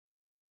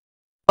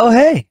Oh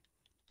hey,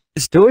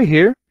 it's Dewey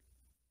here.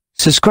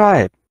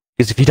 Subscribe,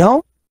 because if you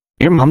don't,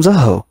 your mom's a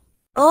hoe.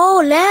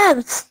 Oh,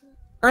 Labs!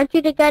 Aren't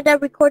you the guy that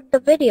recorded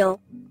the video?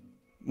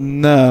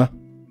 No.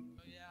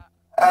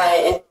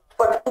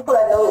 For people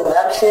that know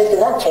Labs do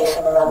not chase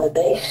him around the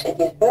base. It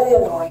is very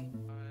annoying.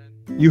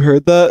 You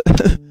heard that?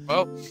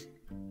 Well,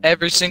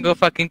 every single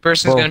fucking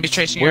person's gonna be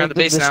chasing you around the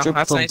base now.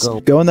 That's nice.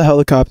 Go in the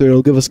helicopter,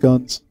 it'll give us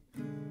guns.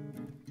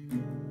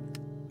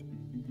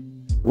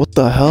 What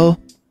the hell?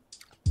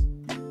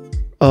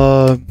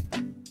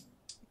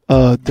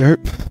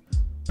 Derp.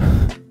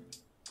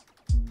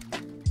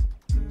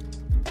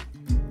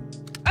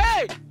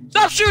 Hey!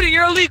 Stop shooting!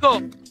 You're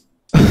illegal!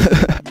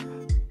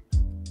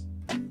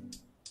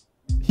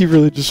 He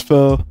really just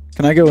fell.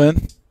 Can I go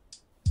in?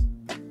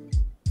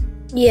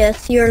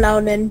 Yes, you're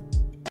allowed in.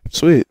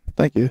 Sweet,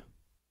 thank you.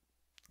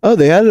 Oh,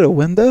 they added a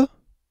window?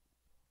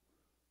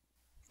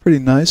 Pretty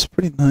nice,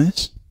 pretty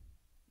nice.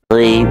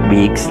 3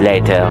 weeks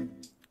later.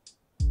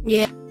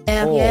 Yeah,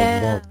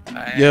 yeah.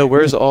 Yeah,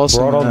 where's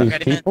Awesome? Brought all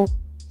at? these people?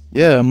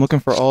 Yeah, I'm looking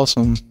for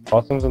Awesome.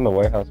 Awesome's in the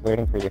warehouse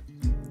waiting for you.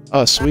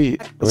 Oh, sweet.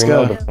 Do Let's we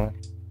know go. the plan?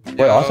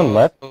 Wait, Awesome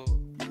left?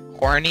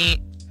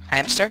 Horny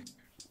hamster?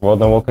 Well,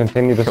 then we'll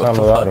continue this time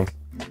without him.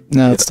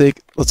 No, let's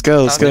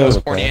go, let's go.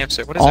 Horny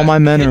hamster. What is All that? my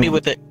men Hit are, me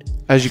with it.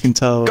 as you can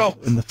tell, Go.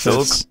 in the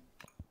fits.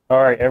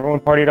 Alright, everyone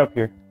partied up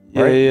here.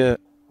 Yeah, Right? yeah.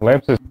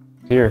 Lxmps is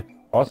here.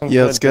 Awesome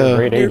Yeah, said let's he was go.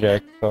 Great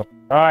Ajax, so.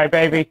 Alright,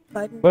 baby.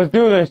 Let's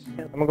do this.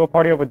 I'm gonna go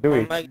party up with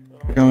Dewey.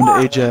 We're going to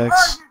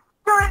Ajax.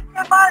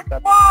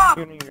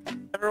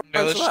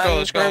 No,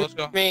 let's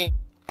go.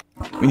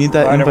 We need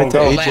that Alright, invite to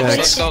everyone go.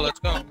 Let's Ajax.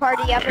 go.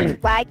 Party up and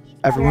flag.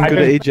 Everyone go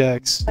to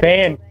Ajax.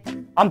 Banned.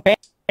 I'm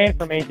banned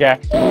from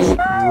Ajax.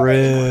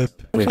 Rip.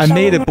 I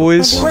made it,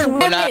 boys.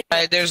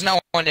 There's no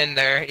one in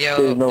there.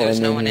 Yo, there's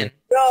no one in.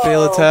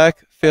 Fail attack.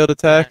 Failed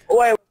attack.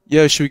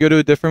 Yo, should we go to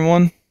a different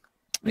one?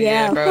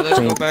 Yeah, bro, let's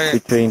go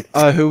back.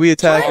 Who we Or,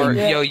 attacking?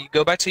 yo, you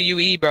go back to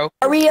UE, bro.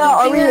 Are we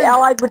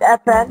allied with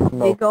FN?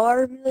 They go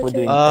our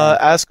military.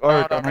 Ask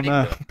Art. I don't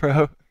know,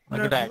 bro.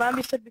 Party up.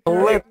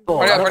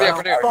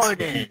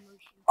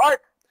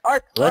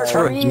 Let's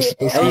Are roll. we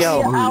Hey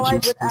yo,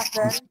 allied with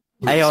FN?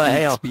 hey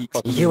yo,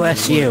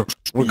 USU.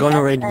 We're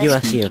gonna raid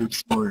USU.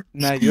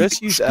 Nah,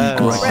 USU's ass.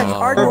 Red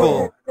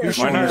Purple. Who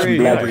should Black we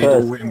raid?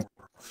 Tusk.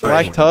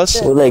 Black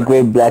Tusk? We like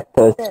great Black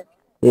Tusk.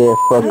 Yeah,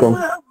 fuck him.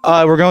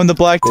 We're going to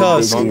Black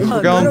Tusk.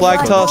 We're going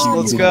Black Tusk.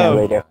 Let's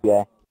go.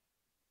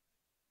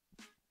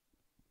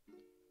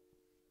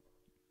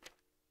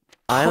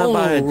 I'm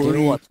about to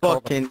do what's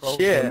fucking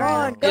shit.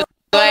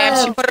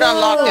 Lams, you put it on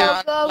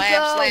lockdown.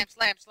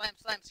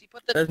 Lams. You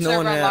put the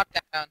server on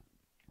lockdown.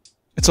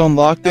 It's on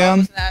lockdown?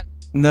 Listen to that.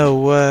 No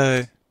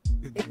way.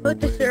 They put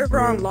the server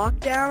on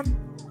lockdown.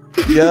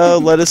 Yo,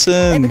 let us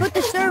They in. put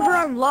the server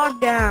on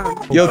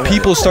lockdown. Yo,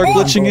 people, start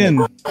glitching in.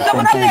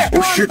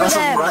 Oh shit,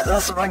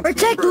 that's a rank.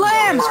 Protect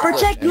lambs!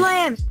 Protect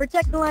lambs!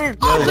 Protect lambs!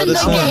 Yo, let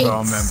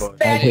us in.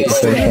 I hate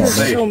stay.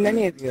 So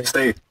many of you.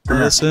 Stay.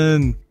 Let us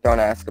in. Don't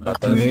ask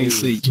about that.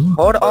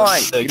 Hold on,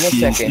 give me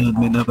a second.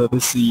 admin I've ever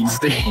seen.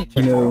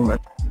 You know,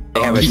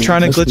 they have Keep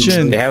trying to glitch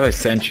They in. have a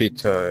sentry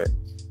turret.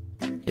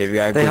 If you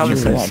got They have a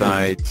glitches from sentry.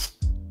 sides.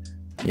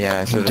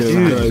 Yeah, so the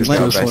Dude, side is like-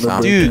 covered by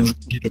some.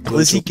 Dude,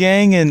 Lizzie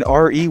Gang and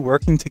RE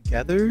working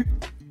together?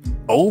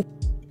 Oh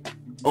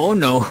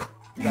no.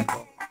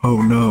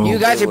 Oh no. You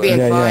guys are being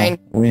fine.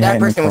 That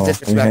person was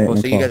disrespectful,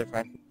 so you guys are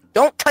fine.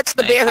 Don't touch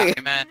the barrier.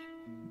 Hey, man.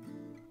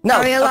 No,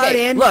 Are we allowed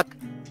okay, in? look.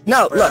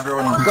 No, look.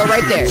 Go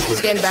right there.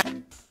 Stand back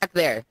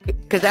there.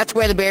 Because that's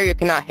where the barrier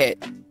cannot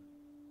hit.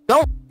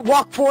 Don't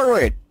walk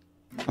forward.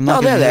 I'm No,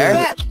 not they're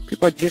gonna there.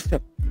 People are just...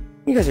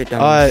 You guys are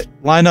dumb.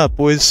 line up,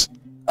 boys.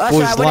 I boys,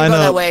 wouldn't line go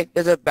that up. way.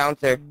 There's a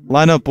bouncer.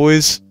 Line up,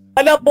 boys.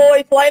 Line up,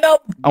 boys. Line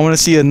up. I want to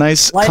see a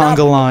nice Line conga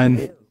up.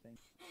 line.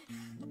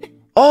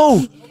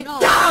 Oh!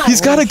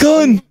 He's got a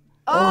gun!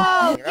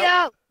 Oh,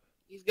 yeah!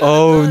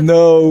 Oh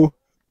no.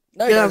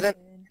 No, he doesn't.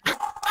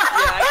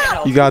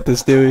 You got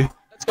this, Dewey.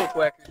 Let's go,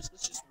 Quackers.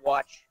 Let's just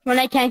watch. When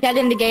I can't get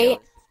in the gate.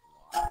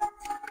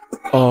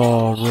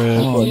 Oh,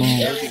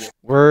 rip.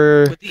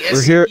 We're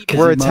here.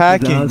 We're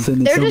attacking.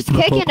 They're just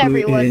kicking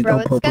everyone,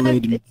 bro.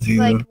 It's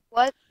like,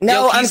 what?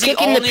 No, Yo, I'm he's the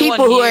kicking the only people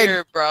one who are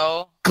here,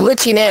 bro.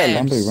 glitching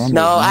in.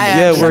 No, I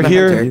Yeah, I'm we're a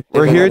here. hunter.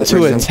 We're here to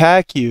Person.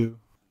 attack you.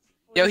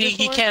 Yo,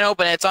 he can't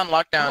open it. It's on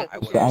lockdown.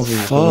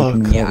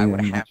 Fuck. Yeah, I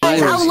would have.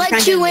 I'll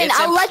let you in.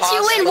 I'll let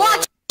you in.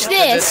 Watch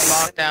this.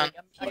 Lockdown.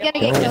 She's gonna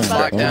get killed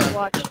by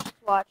Lockdown.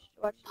 Watch.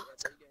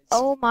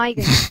 Oh my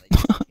goodness.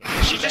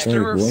 She just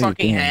threw her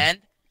fucking hand.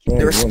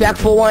 The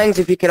respectful ones,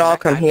 if you could all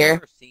come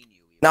here.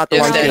 Not the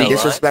Is ones that that are a-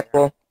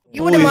 disrespectful.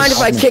 You wouldn't mind if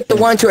I kicked the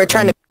ones who are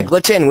trying to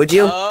glitch in, would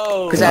you?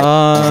 Oh. Because that's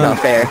not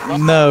fair.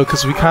 No,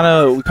 because we kind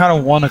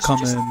of want to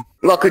come in.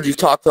 Well, could you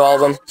talk to all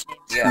of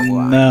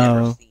them?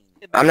 No.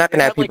 I'm not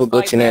gonna have people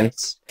glitching in.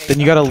 Then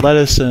you gotta let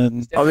us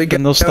in.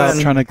 Then they'll stop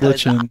trying to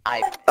glitch in.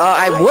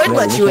 I would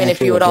let you in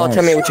if you would all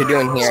tell me what you're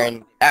doing here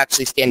and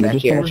actually stand back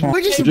here.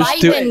 We're just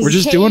We're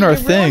just doing our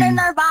thing.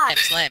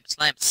 Slam.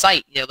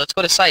 Site. Yeah, let's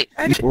go to site.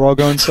 We're all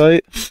going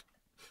site.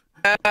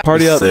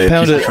 Party up, Safe,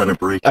 pound he's it. trying to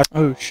break.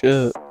 Oh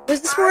shit.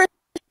 Was this where it's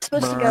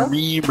supposed to go?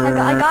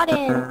 I got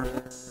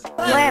in.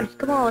 Lambs,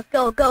 come on, let's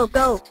go, go,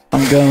 go.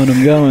 I'm going.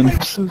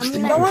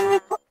 I'm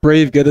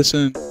Brave, get us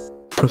in.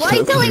 Why are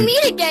you telling me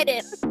to get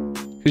in?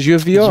 Cause you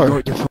have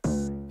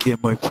VR. Yeah,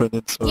 my friend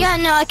inside. Yeah,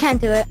 no, I can't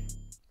do it.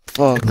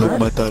 Fuck. Look,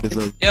 my dad is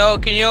like. Yo,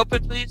 can you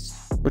open, please?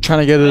 We're trying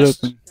to get it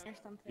open.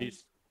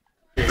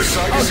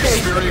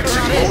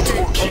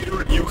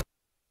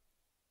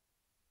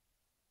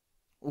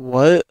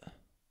 What?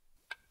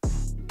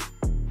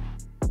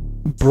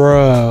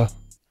 Bruh.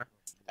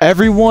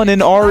 Everyone in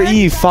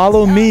RE,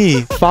 follow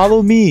me.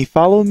 Follow me.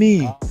 Follow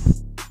me.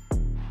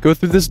 Go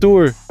through this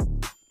door.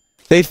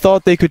 They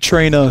thought they could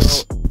train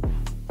us.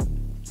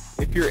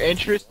 If you're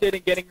interested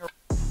in getting a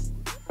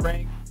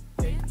rank,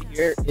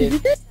 here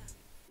is.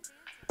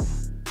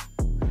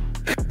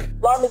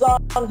 Alarm is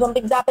on,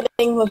 something's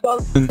happening, let's go.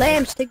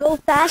 Lambs, to go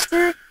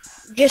faster,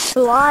 just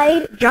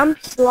slide,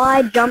 jump,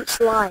 slide, jump,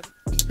 slide.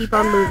 Just keep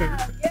on moving.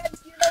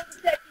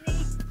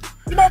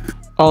 I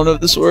don't know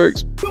if this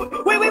works.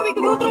 Wait, we can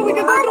go through, we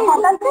can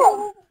go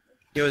through.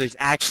 Yo, there's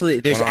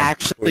actually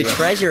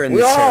treasure in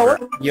this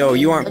server. Yo,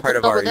 you aren't part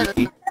of our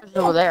RE.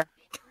 Over there.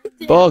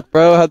 Fuck,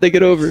 bro. How'd they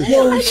get over?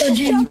 No, this is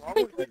jump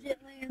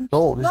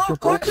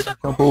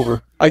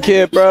over. I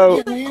can't,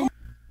 bro. Yo,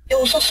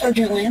 what's up,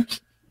 Sergeant Lambs?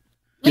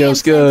 Yo,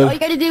 it's All good. you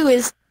gotta do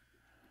is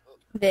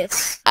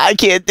this. I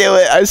can't do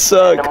it. I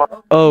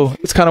suck. Oh,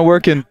 it's kind of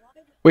working.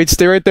 Wait,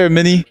 stay right there,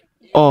 Minnie.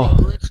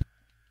 Oh.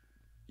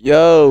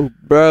 Yo,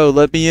 bro,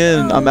 let me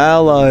in. I'm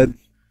allied.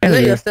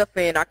 Let your stuff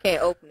in. I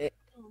can't open it.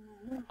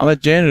 I'm a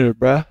janitor,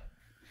 bruh.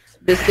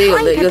 Just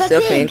still let your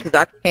stuff in, because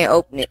I can't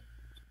open it.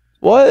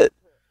 What?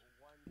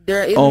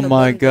 There isn't Oh a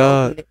my button to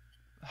open god. it.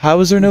 How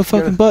is there no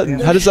fucking button?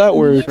 How does that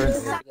work?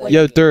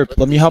 Yo, Derp,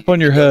 let me hop on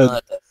your head.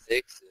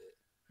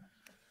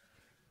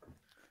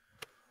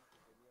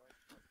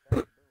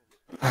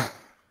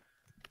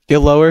 Get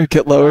lower,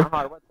 get lower.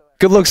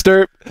 Good looks,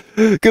 Derp.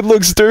 Good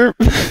looks, Derp.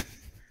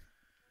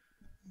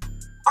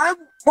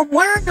 I'm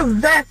wearing a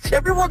vest.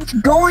 Everyone's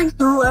going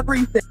through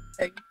everything.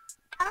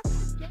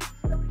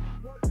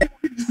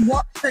 Just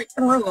walk straight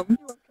through them.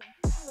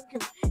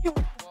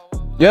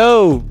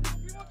 Yo.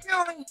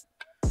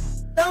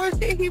 That was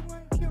it. He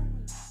wouldn't kill me.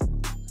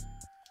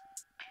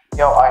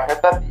 Yo, I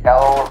heard that the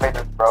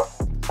elevator's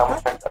broken. Can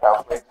someone check that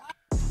out, please?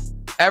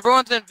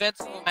 Everyone's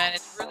invincible, man.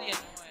 It's really annoying.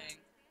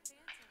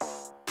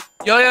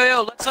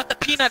 Yo, let's let the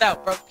peanut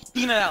out, bro.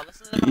 Peanut out.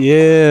 Let's let him out.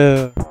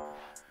 Yeah.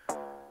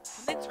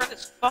 Can they turn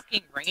this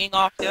fucking ringing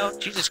off, yo?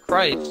 Jesus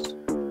Christ.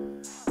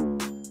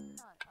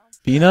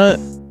 Peanut?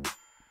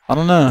 I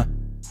don't know.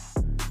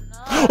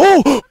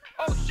 Oh!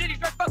 Oh shit, he's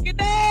right fucking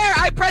there!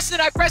 I pressed it,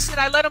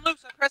 I let him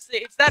loose, I pressed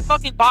it. It's that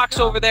fucking box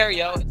over there,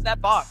 yo. It's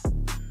that box.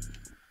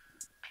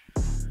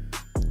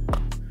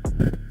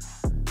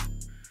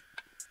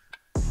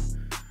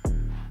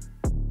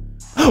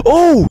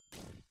 Oh!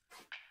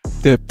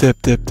 Dip.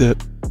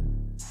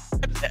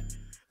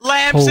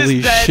 Lambs Holy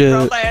is dead, shit.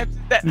 bro. Lambs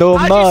is dead. No, I'm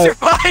How'd not. you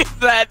survive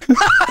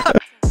that?